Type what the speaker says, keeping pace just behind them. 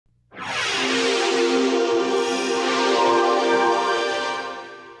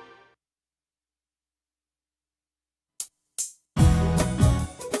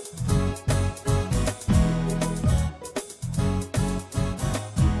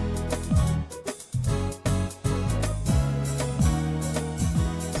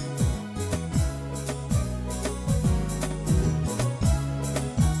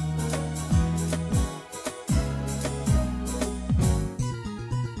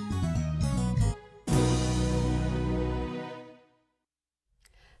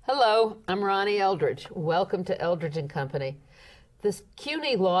Hello, I'm Ronnie Eldridge. Welcome to Eldridge and Company. This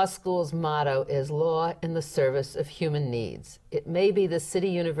CUNY Law School's motto is law in the service of human needs. It may be the City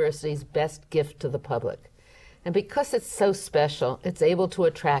University's best gift to the public. And because it's so special, it's able to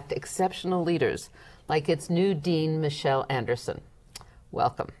attract exceptional leaders, like its new dean, Michelle Anderson.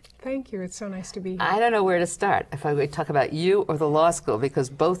 Welcome. Thank you. It's so nice to be here. I don't know where to start, if I would talk about you or the law school, because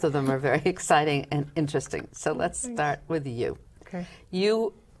both of them are very exciting and interesting. So let's start with you. Okay.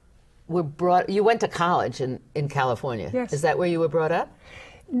 You went to college in California. Yes. Is that where you were brought up?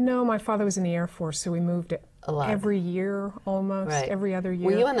 No, my father was in the Air Force, so we moved A lot. every year, almost, Right. every other year.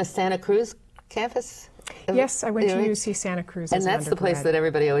 Were you on the Santa Cruz campus? Yes, I went to Right. UC Santa Cruz And as an that's the place undergrad. that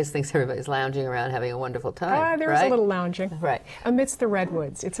everybody always thinks everybody's lounging around having a wonderful time. There was a little lounging. Right. Amidst the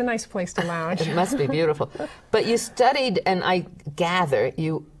redwoods. It's a nice place to lounge. It must be beautiful. But you studied, and I gather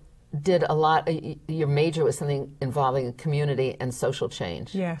you did a lot, your major was something involving community and social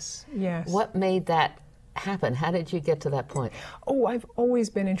change. Yes, yes. What made that happen? How did you get to that point? Oh, I've always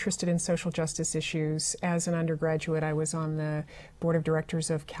been interested in social justice issues. As an undergraduate, I was on the board of directors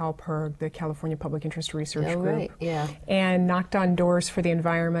of CalPIRG, the California Public Interest Research Group. Right, yeah. And knocked on doors for the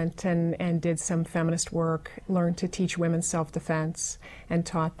environment and did some feminist work, learned to teach women's self-defense and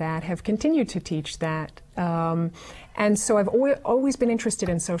taught that, have continued to teach that. And so I've always been interested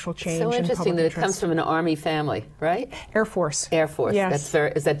in social change. So and interesting that public it comes interest. from an Army family, right? Air Force. Air Force. Yes. That's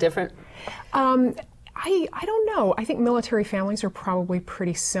very, is that different? I don't know. I think military families are probably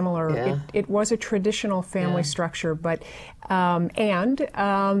pretty similar. Yeah. It was a traditional family structure, but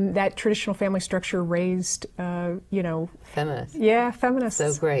that traditional family structure raised, Feminist. Yeah, feminists.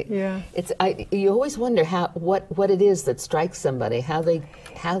 So great. Yeah. You always wonder what it is that strikes somebody, how they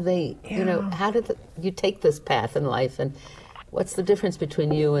how did you take this path in life, and what's the difference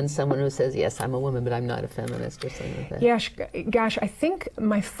between you and someone who says, yes, I'm a woman, but I'm not a feminist, or something like that? Yeah, gosh, I think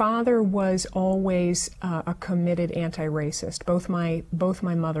my father was always a committed anti-racist, both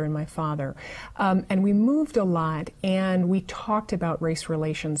my mother and my father. And we moved a lot, and we talked about race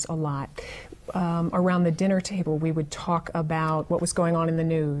relations a lot. Around the dinner table, we would talk about what was going on in the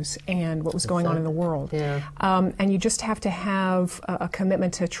news and what was going on in the world. Yeah. And you just have to have a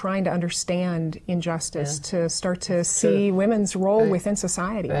commitment to trying to understand injustice, to start to see women's role within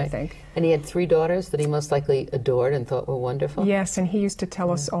society, I think. And he had 3 daughters that he most likely adored and thought were wonderful? Yes, and he used to tell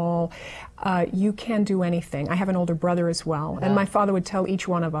us all, you can do anything. I have an older brother as well, and my father would tell each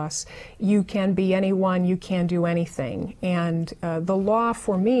one of us, you can be anyone, you can do anything. And the law,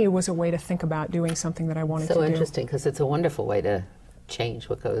 for me, was a way to think about doing something that I wanted to do. So interesting, because it's a wonderful way to change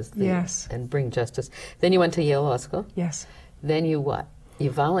what goes Yes. and bring justice. Then you went to Yale Law School? Yes. Then you what? You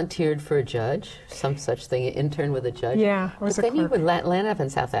volunteered for a judge, some such thing, you interned with a judge? Yeah, I was a But then clerk. you landed up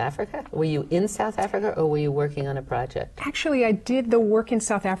in South Africa? Were you in South Africa, or were you working on a project? Actually, I did the work in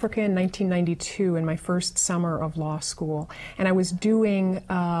South Africa in 1992 in my first summer of law school, and I was doing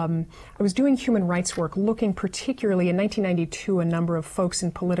human rights work, looking particularly in 1992. A number of folks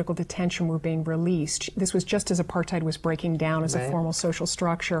in political detention were being released. This was just as apartheid was breaking down as a formal social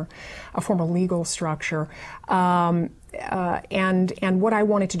structure, a formal legal structure. And what I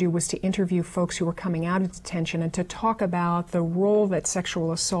wanted to do was to interview folks who were coming out of detention and to talk about the role that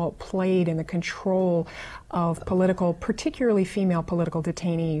sexual assault played in the control of particularly female political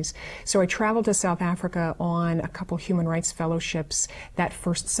detainees. So I traveled to South Africa on a couple human rights fellowships that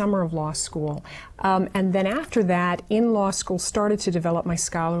first summer of law school. And then after that, in law school, started to develop my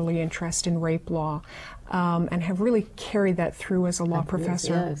scholarly interest in rape law. And have really carried that through as a law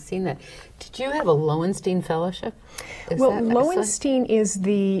professor. Yeah, I've seen that. Did you have a Lowenstein Fellowship? Lowenstein is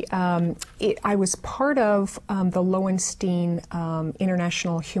I was part of the Lowenstein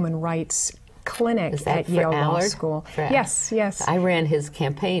International Human Rights Clinic at Yale Law School. Yes, yes. I ran his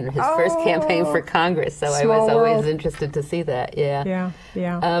campaign, his first campaign for Congress, so I was always interested to see that. Yeah. Yeah,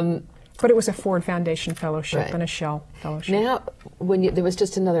 yeah. But it was a Ford Foundation Fellowship and a Shell Fellowship. Now, there was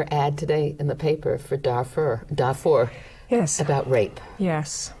just another ad today in the paper for Darfur Yes. about rape.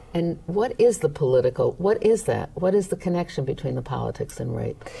 Yes. And what is what is that? What is the connection between the politics and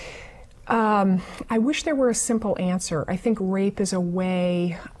rape? I wish there were a simple answer. I think rape is a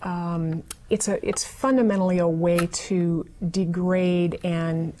way, it's fundamentally a way to degrade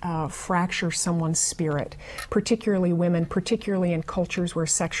and fracture someone's spirit, particularly women, particularly in cultures where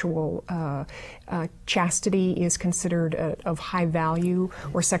sexual chastity is considered of high value,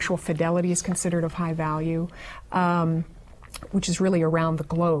 or sexual fidelity is considered of high value. which is really around the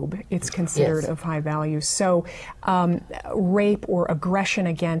globe, it's considered Yes. of high value. So rape or aggression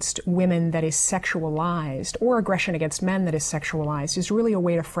against women that is sexualized, or aggression against men that is sexualized, is really a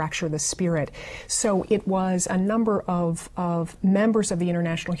way to fracture the spirit. So it was a number of members of the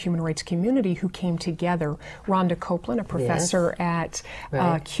international human rights community who came together. Rhonda Copeland, a professor at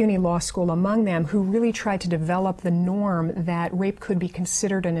CUNY Law School among them, who really tried to develop the norm that rape could be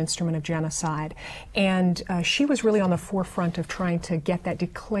considered an instrument of genocide. And she was really on the forefront of trying to get that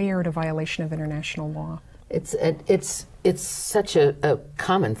declared a violation of international law. It's such a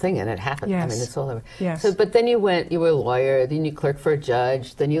common thing, and it happens. Yes. I mean, it's all over. Yes. So, but then you were a lawyer, then you clerked for a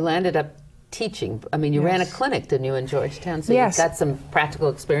judge, then you landed up teaching. I mean, you ran a clinic, didn't you, in Georgetown? So Yes. you've got some practical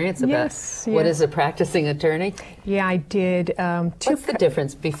experience about what is a practicing attorney. Yeah, I did. What's the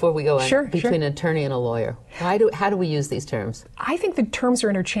difference, before we go on, between an attorney and a lawyer? How do we use these terms? I think the terms are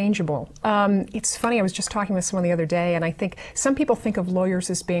interchangeable. It's funny, I was just talking with someone the other day, and I think some people think of lawyers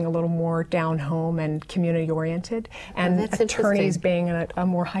as being a little more down home and community oriented, and attorneys being a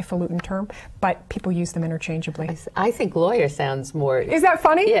more highfalutin term, but people use them interchangeably. I think lawyer sounds more... Is that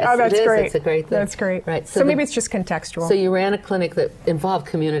funny? Yes, oh, that's it is. great. It's a great thing. That's great. Right. So maybe it's just contextual. So you ran a clinic that involved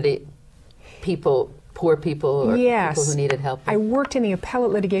community people, poor people, or people who needed help? I worked in the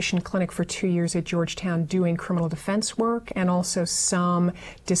appellate litigation clinic for 2 years at Georgetown doing criminal defense work and also some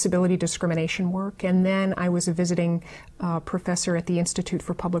disability discrimination work. And then I was a visiting professor at the Institute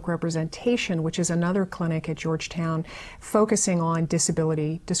for Public Representation, which is another clinic at Georgetown focusing on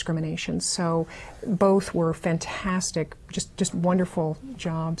disability discrimination. So both were fantastic, just wonderful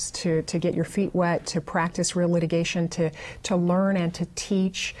jobs to get your feet wet, to practice real litigation, to learn and to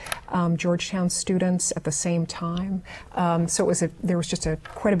teach Georgetown students at the same time. So there was just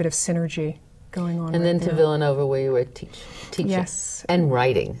quite a bit of synergy going on. And then to Villanova, where you were teaching. Yes. And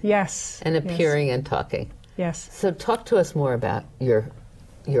writing. Yes. And appearing and talking. Yes. So talk to us more about your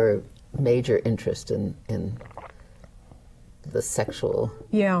major interest in the sexual.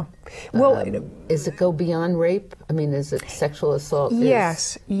 Yeah. Well, is it go beyond rape? I mean, is it sexual assault?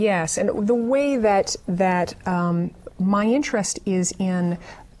 Yes. Yes. And the way that my interest is in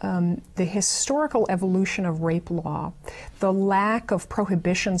the historical evolution of rape law, the lack of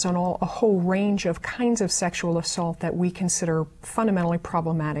prohibitions on a whole range of kinds of sexual assault that we consider fundamentally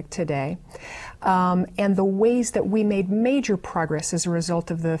problematic today, and the ways that we made major progress as a result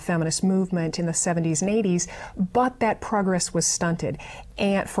of the feminist movement in the 70s and 80s, but that progress was stunted,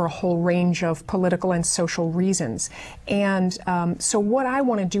 and for a whole range of political and social reasons. And so what I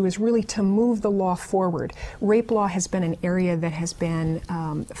want to do is really to move the law forward. Rape law has been an area that has been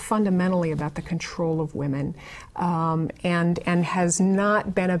fundamentally about the control of women, and has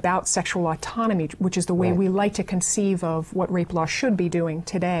not been about sexual autonomy, which is the way we like to conceive of what rape law should be doing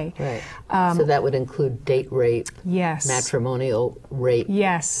today. Right. So that would include date rape, matrimonial rape,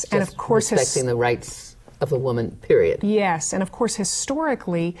 and of course respecting the rights of a woman, period. Yes, and of course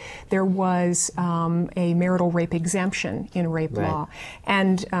historically there was a marital rape exemption in rape law.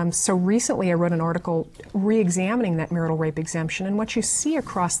 And so recently I wrote an article re-examining that marital rape exemption, and what you see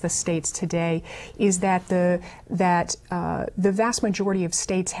across the states today is that the vast majority of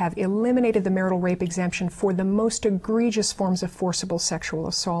states have eliminated the marital rape exemption for the most egregious forms of forcible sexual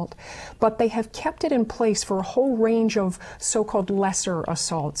assault, but they have kept it in place for a whole range of so-called lesser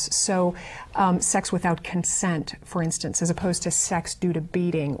assaults. So sex without consent, for instance, as opposed to sex due to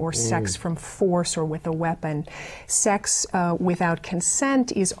beating or sex from force or with a weapon. Sex without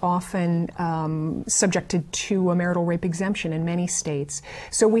consent is often subjected to a marital rape exemption in many states.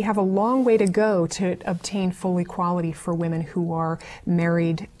 So we have a long way to go to obtain full equality for women who are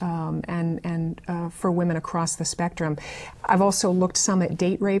married and for women across the spectrum. I've also looked some at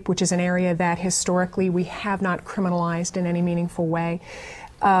date rape, which is an area that historically we have not criminalized in any meaningful way.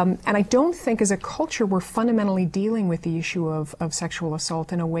 And I don't think as a culture we're fundamentally dealing with the issue of sexual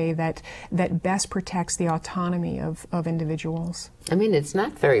assault in a way that best protects the autonomy of individuals. I mean, it's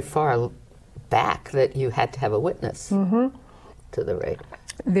not very far back that you had to have a witness to the rape.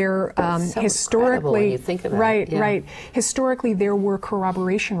 There so historically, when you think about right, right. Historically, there were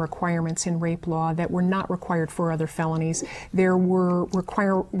corroboration requirements in rape law that were not required for other felonies. There were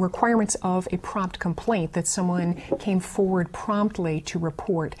requirements of a prompt complaint, that someone came forward promptly to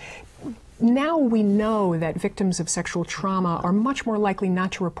report. Now we know that victims of sexual trauma are much more likely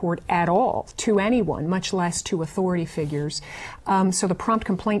not to report at all to anyone, much less to authority figures. So the prompt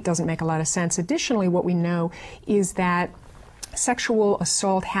complaint doesn't make a lot of sense. Additionally, what we know is that sexual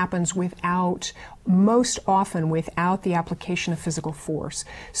assault happens without most often without the application of physical force.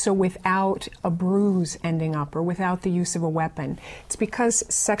 So without a bruise ending up or without the use of a weapon. It's because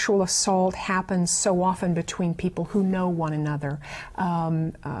sexual assault happens so often between people who know one another,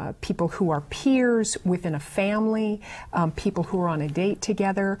 people who are peers within a family, people who are on a date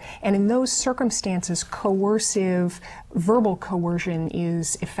together. And in those circumstances, verbal coercion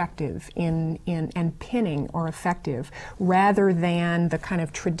is effective and pinning are effective, rather than the kind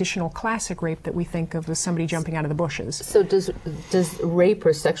of traditional classic rape that we think of as somebody jumping out of the bushes. So does rape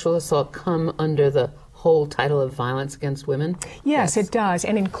or sexual assault come under the whole title of violence against women? Yes, it does.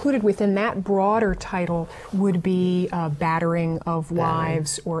 And included within that broader title would be battering of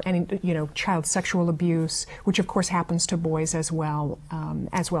wives or any, child sexual abuse, which of course happens to boys as well.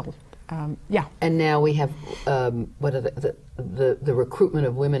 Yeah. And now we have what are the recruitment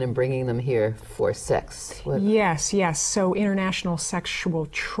of women and bringing them here for sex. Yes. So international sexual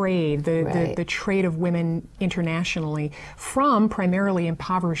trade, the trade of women internationally from primarily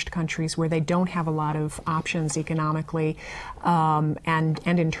impoverished countries where they don't have a lot of options economically and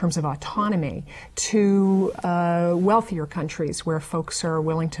in terms of autonomy, to wealthier countries where folks are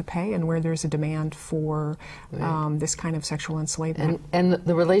willing to pay and where there's a demand for this kind of sexual enslavement. And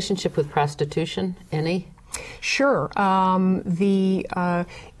the relationship with prostitution, any? Sure.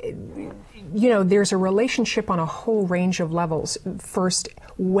 There's a relationship on a whole range of levels. First,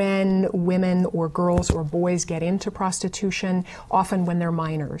 when women or girls or boys get into prostitution, often when they're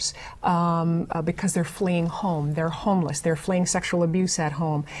minors, because they're fleeing home, they're homeless, they're fleeing sexual abuse at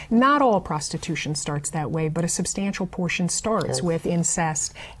home. Not all prostitution starts that way, but a substantial portion starts with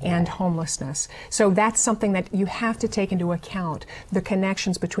incest and homelessness. So that's something that you have to take into account, the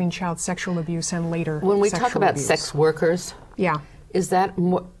connections between child sexual abuse and later When we sexual talk about abuse. sex workers, does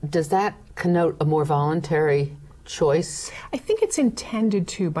that connote a more voluntary choice? I think it's intended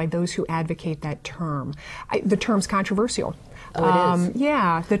to by those who advocate that term. The term's controversial. Oh, it is?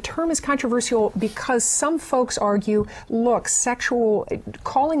 Yeah, the term is controversial because some folks argue, look,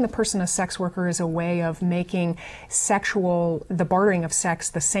 calling the person a sex worker is a way of making the bartering of sex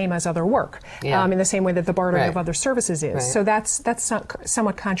the same as other work, in the same way that the bartering of other services is. So that's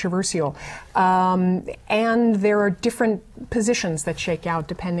somewhat controversial. And there are different positions that shake out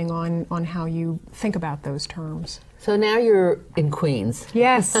depending on how you think about those terms. So now you're in Queens.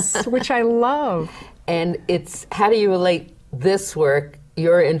 Yes, which I love. And how do you relate this work,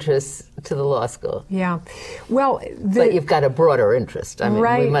 your interests, to the law school? Yeah, well, but you've got a broader interest. I mean,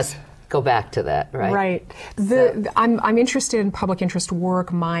 we must go back to that, right? Right. I'm interested in public interest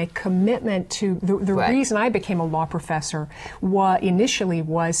work. My commitment to the reason I became a law professor initially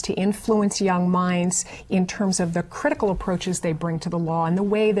was to influence young minds in terms of the critical approaches they bring to the law and the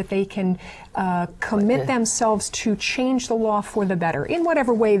way that they can commit themselves to change the law for the better in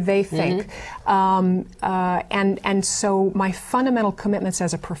whatever way they think. And so my fundamental commitments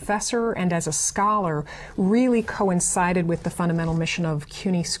as a professor and as a scholar really coincided with the fundamental mission of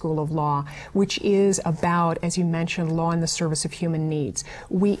CUNY School of Law, which is about, as you mentioned, law in the service of human needs.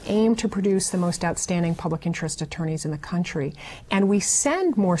 We aim to produce the most outstanding public interest attorneys in the country, and we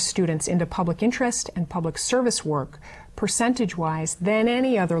send more students into public interest and public service work percentage-wise than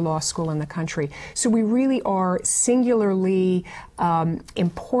any other law school in the country. So we really are singularly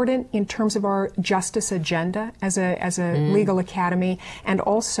important in terms of our justice agenda as a legal academy, and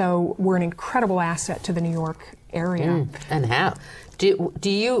also we're an incredible asset to the New York area. And how? Do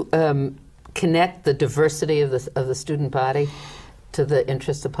you connect the diversity of the student body to the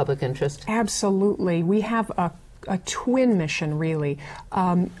interest of public interest? Absolutely. We have a twin mission, really.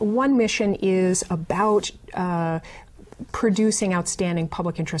 One mission is about producing outstanding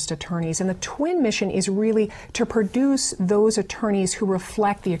public interest attorneys, and the twin mission is really to produce those attorneys who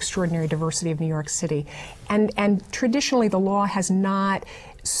reflect the extraordinary diversity of New York City. And traditionally the law has not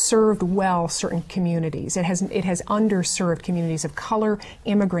served well certain communities. It has underserved communities of color,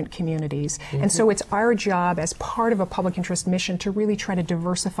 immigrant communities. And so it's our job as part of a public interest mission to really try to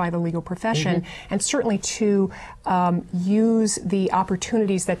diversify the legal profession and certainly to use the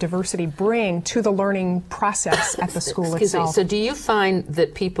opportunities that diversity bring to the learning process at the school itself. So do you find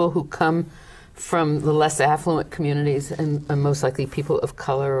that people who come from the less affluent communities and most likely people of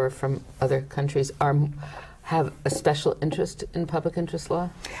color or from other countries have a special interest in public interest law?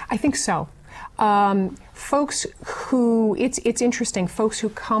 I think so. Folks who, it's interesting, folks who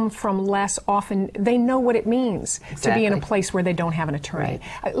come from less often, they know what it means to be in a place where they don't have an attorney.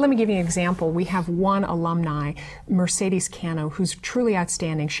 Let me give you an example. We have one alumni, Mercedes Cano, who's truly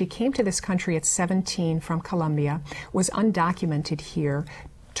outstanding. She came to this country at 17 from Colombia, was undocumented here,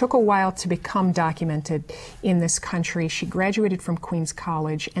 took a while to become documented in this country. She graduated from Queens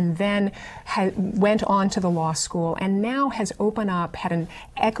College and then went on to the law school and now has had an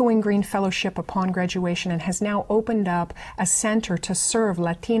Echoing Green Fellowship upon graduation and has now opened up a center to serve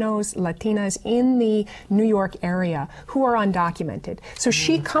Latinos, Latinas in the New York area who are undocumented. So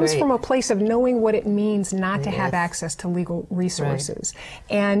she comes from a place of knowing what it means not to have access to legal resources.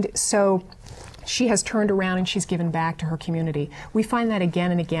 Right. And so she has turned around and she's given back to her community. We find that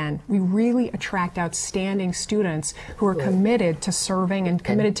again and again. We really attract outstanding students who are committed to serving and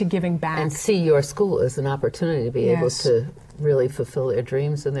committed to giving back. And see your school as an opportunity to be able to really fulfill their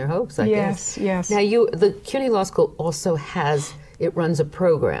dreams and their hopes, I guess. Yes. Now, the CUNY Law School also runs a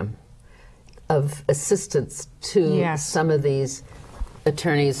program of assistance to some of these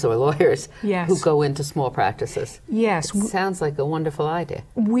attorneys or lawyers who go into small practices. Yes. It sounds like a wonderful idea.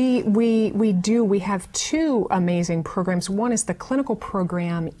 We do. We have two amazing programs. One is the clinical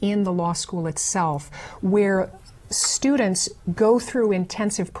program in the law school itself, where students go through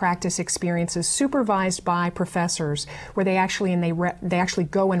intensive practice experiences supervised by professors, where they actually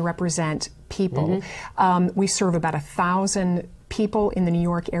go and represent people. We serve about 1,000 people in the New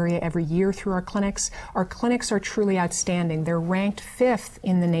York area every year through our clinics. Our clinics are truly outstanding. They're ranked 5th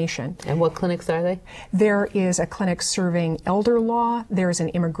in the nation. And what clinics are they? There is a clinic serving elder law. There is an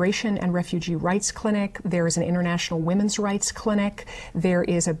immigration and refugee rights clinic. There is an international women's rights clinic. There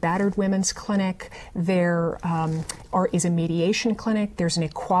is a battered women's clinic. There is a mediation clinic. There's an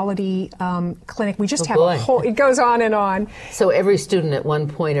equality clinic. We just have a whole, it goes on and on. So every student at one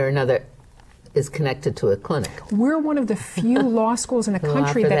point or another is connected to a clinic. We're one of the few law schools in the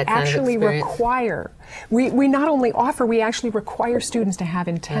country that actually require, we not only offer, we actually require students to have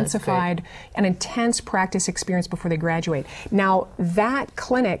intensified and intense practice experience before they graduate. Now that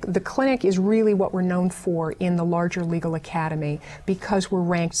clinic, the clinic is really what we're known for in the larger legal academy because we're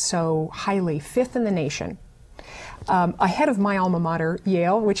ranked so highly, 5th in the nation. Ahead of my alma mater,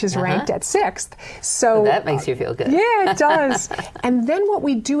 Yale, which is ranked at 6th. So that makes you feel good. Yeah, it does. And then what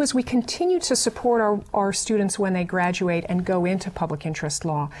we do is we continue to support our students when they graduate and go into public interest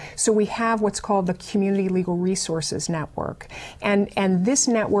law. So we have what's called the Community Legal Resources Network. And this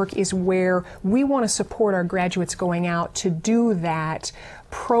network is where we want to support our graduates going out to do that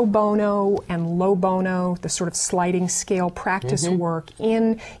pro bono and low bono, the sort of sliding scale practice work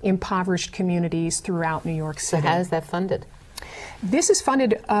in impoverished communities throughout New York City. So how is that funded? This is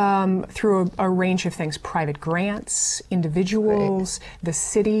funded through a range of things: private grants, individuals, the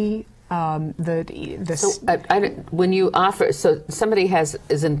city. When you offer, so somebody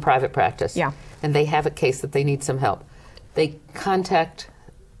is in private practice, and they have a case that they need some help, they contact.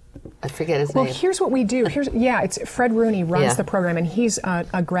 I forget his name. Well, here's what we do. It's Fred Rooney runs the program, and he's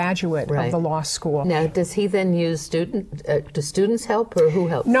a graduate of the law school. Now, does he then use do students help, or who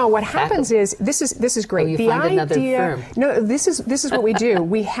helps? No, what happens is this is great. Oh, you find another firm. No, this is what we do.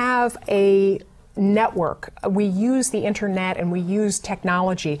 We have a network. We use the internet and we use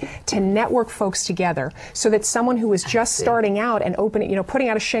technology to network folks together so that someone who is just starting out and putting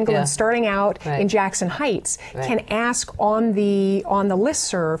out a shingle and starting out in Jackson Heights can ask on the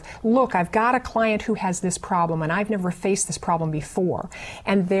listserv, look, I've got a client who has this problem and I've never faced this problem before.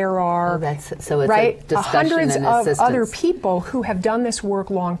 And there are hundreds of other people who have done this work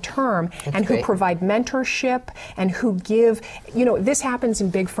long term and who provide mentorship and who give, this happens in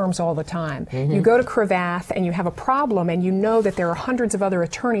big firms all the time. You go to Cravath and you have a problem and you know that there are hundreds of other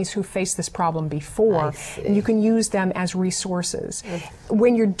attorneys who faced this problem before, and you can use them as resources.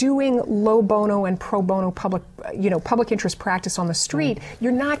 When you're doing low bono and pro bono public interest practice on the street,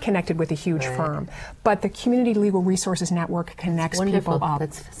 you're not connected with a huge firm. But the Community Legal Resources Network connects people up.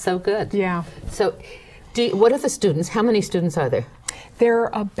 That's so good. Yeah. So what are the students? How many students are there? There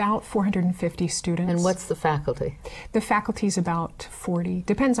are about 450 students. And what's the faculty? The faculty is about 40.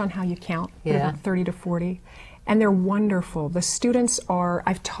 Depends on how you count, but about 30 to 40. And they're wonderful. The students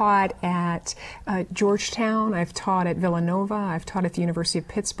I've taught at Georgetown, I've taught at Villanova, I've taught at the University of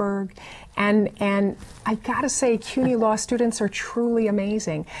Pittsburgh, and I gotta say, CUNY law students are truly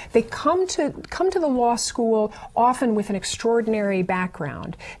amazing. They come to the law school often with an extraordinary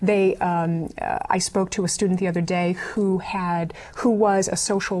background. I spoke to a student the other day who was a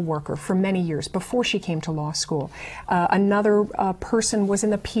social worker for many years before she came to law school. Another person was in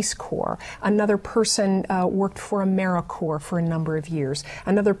the Peace Corps. Another person worked for AmeriCorps for a number of years.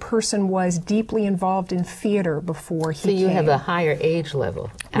 Another person was deeply involved in theater before he came. So you have a higher age level,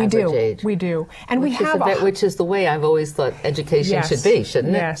 average age. We do. And which is the way I've always thought education should be,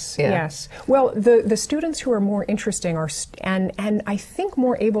 shouldn't it? Yes, yes. Well, the students who are more interesting are, and I think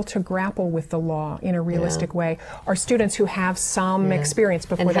more able to grapple with the law in a realistic way, are students who have some experience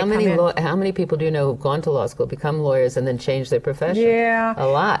before they come in. How many people do you know who've gone to law school, become lawyers, and then change their profession? Yeah. A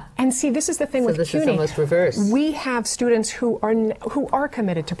lot. And see, this is the thing with CUNY. So this is almost reverse. We have students who are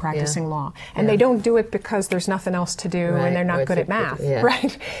committed to practicing law, and they don't do it because there's nothing else to do and they're not good at math,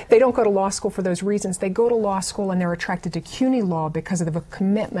 right? They don't go to law school for those reasons. They go to law school and they're attracted to CUNY law because of a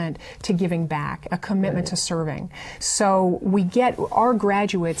commitment to giving back, a commitment to serving. So we get our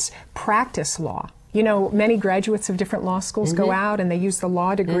graduates practice law. You know, many graduates of different law schools go out and they use the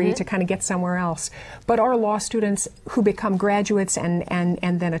law degree to kind of get somewhere else. But our law students who become graduates and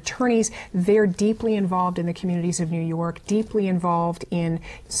then attorneys, they're deeply involved in the communities of New York, deeply involved in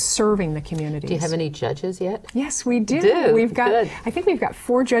serving the communities. Do you have any judges yet? Yes, we do. We've got, I think we've got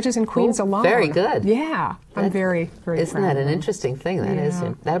 4 judges in Queens alone. Very good. Yeah, I'm very, very proud. Isn't that an interesting thing? That is.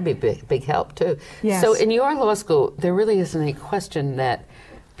 That would be big help too. Yes. So in your law school, there really isn't any question that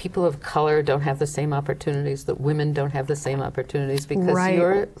people of color don't have the same opportunities, that women don't have the same opportunities, because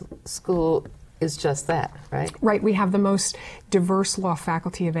your school is just that, right? Right. We have the most diverse law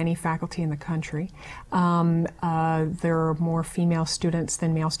faculty of any faculty in the country. There are more female students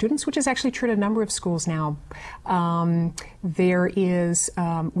than male students, which is actually true at a number of schools now. We're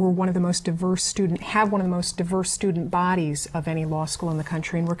one of the most diverse student bodies of any law school in the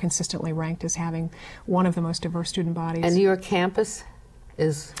country, and we're consistently ranked as having one of the most diverse student bodies. And your campus?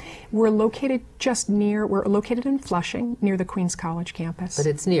 We're located we're located in Flushing, near the Queens College campus. But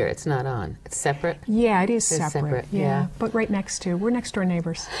it's near, it's not on. It's separate? Yeah, it is separate. Yeah. But right next to, we're next door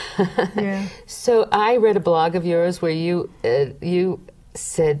neighbors. Yeah. So I read a blog of yours where you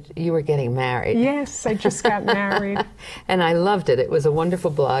said you were getting married. Yes, I just got married. And I loved it. It was a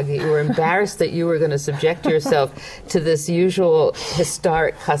wonderful blog. You were embarrassed that you were going to subject yourself to this usual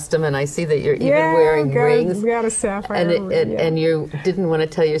historic custom, and I see that you're even wearing rings. Got a sapphire. And you didn't want to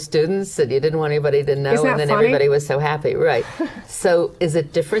tell your students, and you didn't want anybody to know, and then funny? Everybody was so happy. Right. So is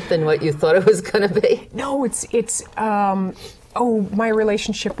it different than what you thought it was going to be? No, my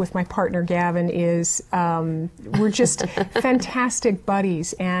relationship with my partner, Gavin, is we're just fantastic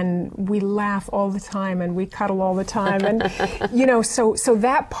buddies, and we laugh all the time, and we cuddle all the time, and so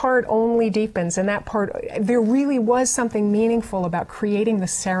that part only deepens, and that part, there really was something meaningful about creating the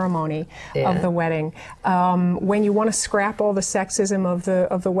ceremony of the wedding. When you want to scrap all the sexism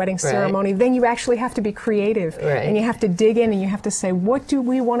of the wedding ceremony, then you actually have to be creative, and you have to dig in, and you have to say, what do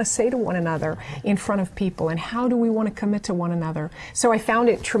we want to say to one another in front of people, and how do we want to commit to one another? So I found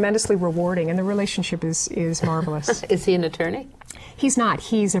it tremendously rewarding, and the relationship is marvelous. Is he an attorney? He's not.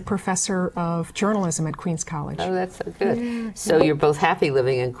 He's a professor of journalism at Queens College. Oh, that's so good. Yeah. So you're both happy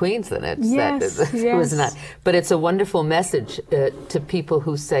living in Queens, then? Yes. It was not. But it's a wonderful message to people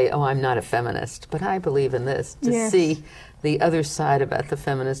who say, "Oh, I'm not a feminist, but I believe in this." To see the other side about the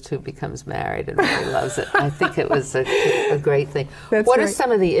feminist who becomes married and really loves it. I think it was a great thing. What are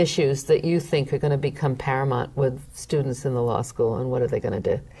some of the issues that you think are going to become paramount with students in the law school, and what are they going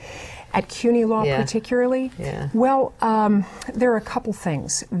to do? At CUNY Law particularly? Yeah. Well, there are a couple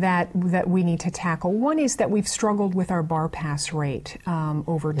things that we need to tackle. One is that we've struggled with our bar pass rate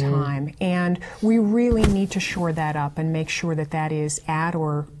over time, and we really need to shore that up and make sure that that is at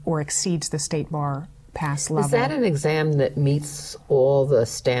or exceeds the state bar pass level. Is that an exam that meets all the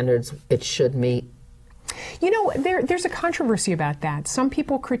standards it should meet? You know, there's a controversy about that. Some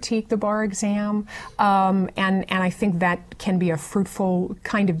people critique the bar exam, and I think that can be a fruitful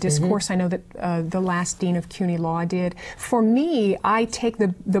kind of discourse. I know that the last dean of CUNY Law did. For me, I take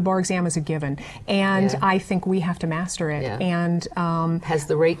the bar exam as a given, and I think we have to master it. And has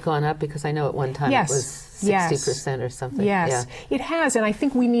the rate gone up? Because I know at one time it was 60% or something. Yes, it has, and I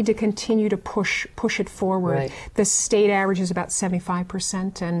think we need to continue to push it forward. The state average is about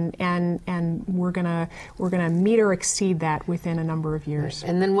 75%, and we're gonna meet or exceed that within a number of years.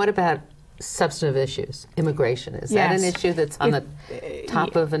 And then what about substantive issues? Immigration, is that an issue that's on the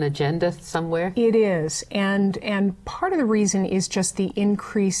top of an agenda somewhere? It is, and part of the reason is just the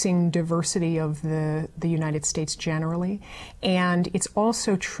increasing diversity of the United States generally, and it's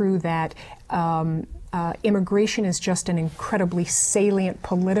also true that immigration is just an incredibly salient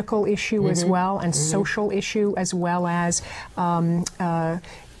political issue as well, and social issue, as well as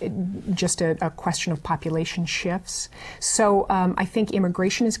just a question of population shifts. So I think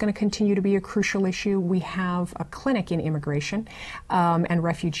immigration is going to continue to be a crucial issue. We have a clinic in immigration and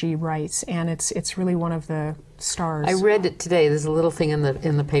refugee rights, and it's really one of the stars. I read it today. There's a little thing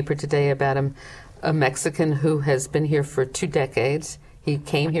in the paper today about a Mexican who has been here for 2 decades. He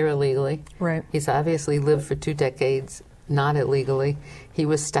came here illegally. Right. He's obviously lived for 2 decades not illegally. He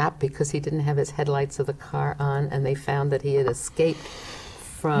was stopped because he didn't have his headlights of the car on, and they found that he had escaped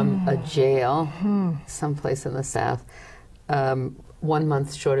from a jail someplace in the South 1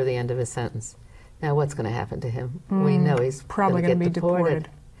 month short of the end of his sentence. Now, what's going to happen to him? We know he's probably going to be deported.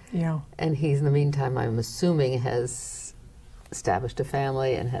 Yeah. And he's, in the meantime, I'm assuming, has established a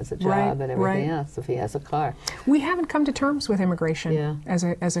family and has a job and everything else if he has a car. We haven't come to terms with immigration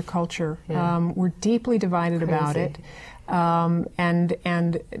as a culture. We're deepely divided about it. And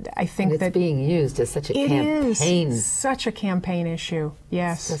I think that it's being used as such a campaign. It is such a campaign issue.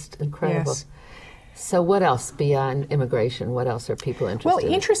 Yes. It's just incredible. Yes. So what else beyond immigration? What else are people interested in?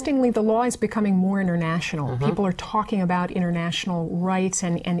 Well, interestingly, the law is becoming more international. People are talking about international rights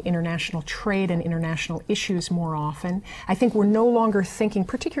and international trade and international issues more often. I think we're no longer thinking,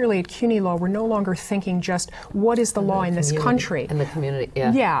 particularly at CUNY Law, we're no longer thinking just what is the law in this country. And the community,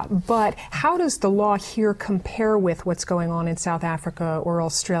 Yeah, but how does the law here compare with what's going on in South Africa or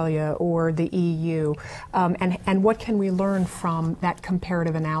Australia or the EU? And what can we learn from that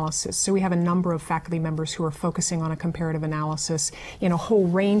comparative analysis? So we have a number of faculty members who are focusing on a comparative analysis in a whole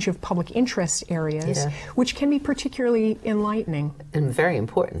range of public interest areas, which can be particularly enlightening. And very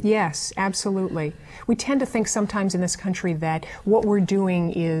important. Yes, absolutely. We tend to think sometimes in this country that what we're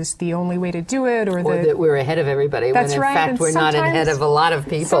doing is the only way to do it, or that we're ahead of everybody, that's when in right. fact we're not ahead of a lot of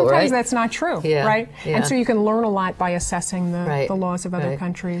people, sometimes that's not true, right? Yeah. And so you can learn a lot by assessing the laws of other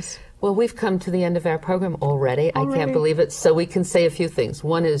countries. Well, we've come to the end of our program already. I can't believe it. So we can say a few things.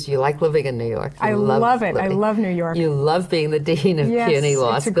 One is you like living in New York. I love it. I love New York. You love being the dean of CUNY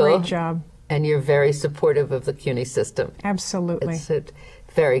Law School. It's a great job. And you're very supportive of the CUNY system. Absolutely. It's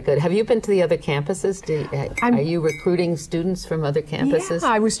very good. Have you been to the other campuses? Are you recruiting students from other campuses? Yeah,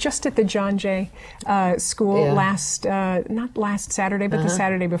 I was just at the John Jay School not last Saturday, but the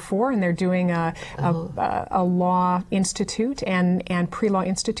Saturday before, and they're doing a law institute and pre-law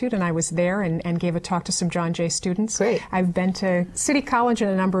institute, and I was there and gave a talk to some John Jay students. Great. I've been to City College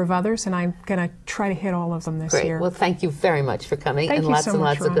and a number of others, and I'm going to try to hit all of them this year. Well, thank you very much for coming, and lots so and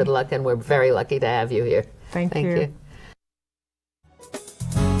much, lots of good luck, and we're very lucky to have you here. Thank you.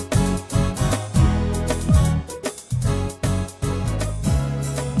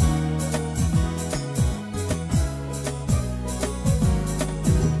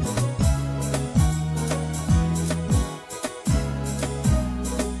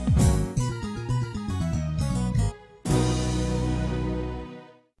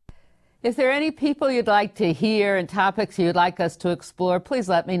 If there are any people you'd like to hear and topics you'd like us to explore, please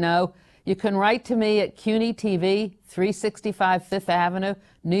let me know. You can write to me at CUNY TV, 365 Fifth Avenue,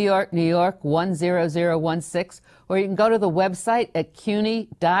 New York, New York, 10016, or you can go to the website at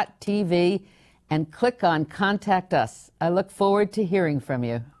cuny.tv and click on Contact Us. I look forward to hearing from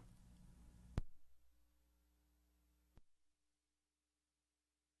you.